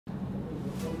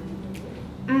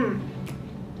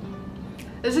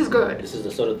This is good. This is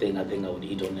the sort of thing I think I would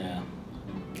eat on a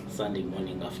Sunday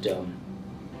morning after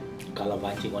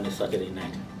gallivanting on a Saturday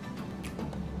night.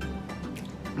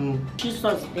 Cheese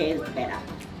sauce there is better.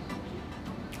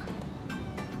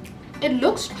 It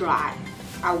looks dry,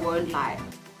 I won't lie.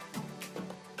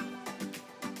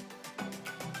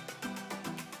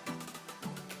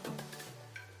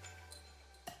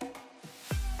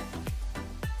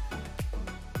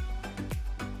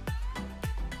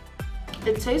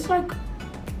 It tastes like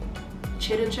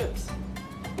cheddar chips,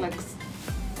 like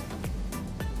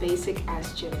basic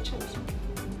ass cheddar chips.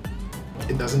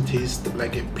 It doesn't taste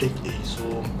like a plate A,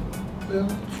 so well,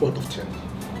 4 out of 10.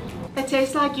 It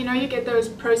tastes like, you know, you get those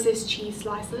processed cheese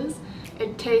slices.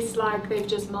 It tastes like they've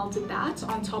just melted that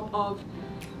on top of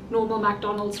normal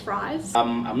McDonald's fries.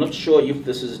 I'm not sure if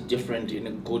this is different in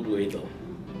a good way though.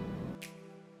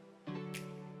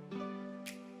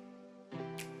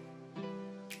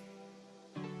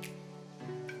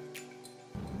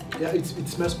 Yeah, it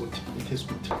smells good. It tastes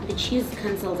good. The cheese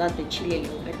cancels out the chili a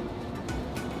little bit.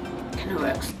 Kind of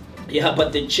works. Yeah,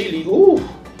 but the chili, ooh,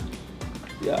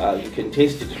 yeah, you can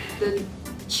taste it. The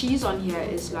cheese on here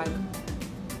is like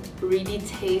really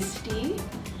tasty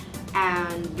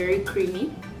and very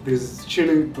creamy. There's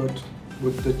chili, but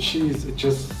with the cheese, it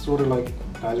just sort of like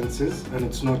balances and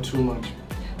it's not too much.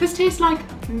 This tastes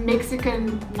like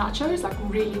Mexican nachos, like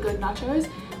really good nachos,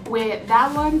 where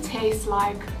that one tastes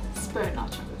like spur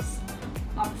nachos.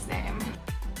 Not the same.